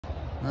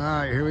All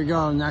right, here we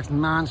go. Next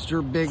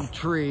monster big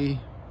tree.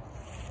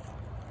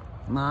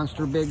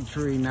 Monster big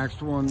tree.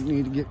 Next one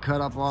need to get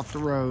cut up off the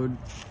road.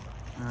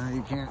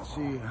 You can't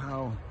see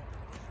how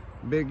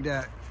big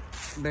that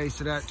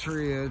base of that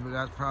tree is, but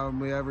that's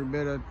probably every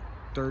bit of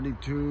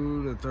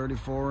 32 to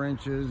 34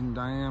 inches in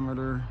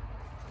diameter.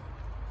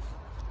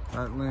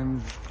 That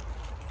limb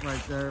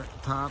right there at the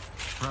top,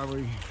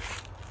 probably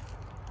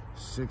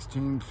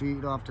 16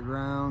 feet off the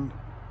ground.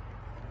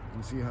 You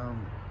can see how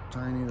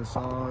tiny the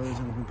saw is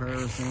in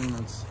comparison.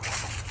 That's,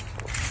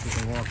 you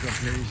can walk up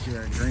here, you see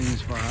that green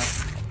spot.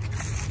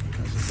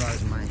 That's the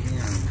size of my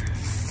hand.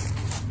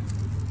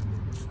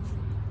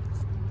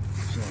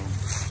 So,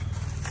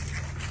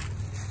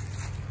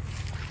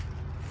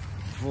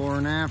 before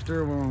and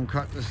after, we're gonna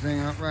cut this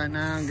thing up right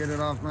now and get it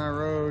off my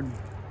road.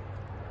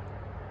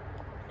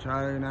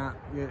 Try to not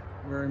get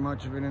very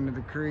much of it into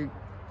the creek.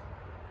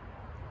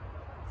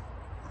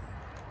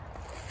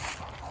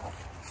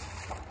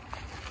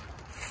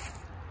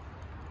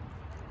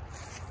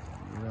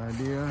 Good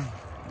idea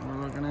what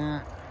we're looking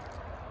at.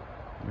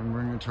 Didn't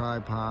bring a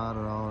tripod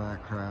or all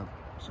that crap.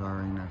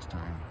 Sorry, next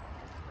time.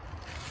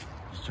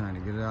 Just trying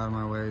to get it out of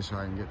my way so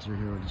I can get through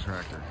here with the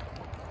tractor.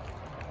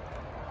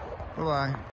 Bye-bye.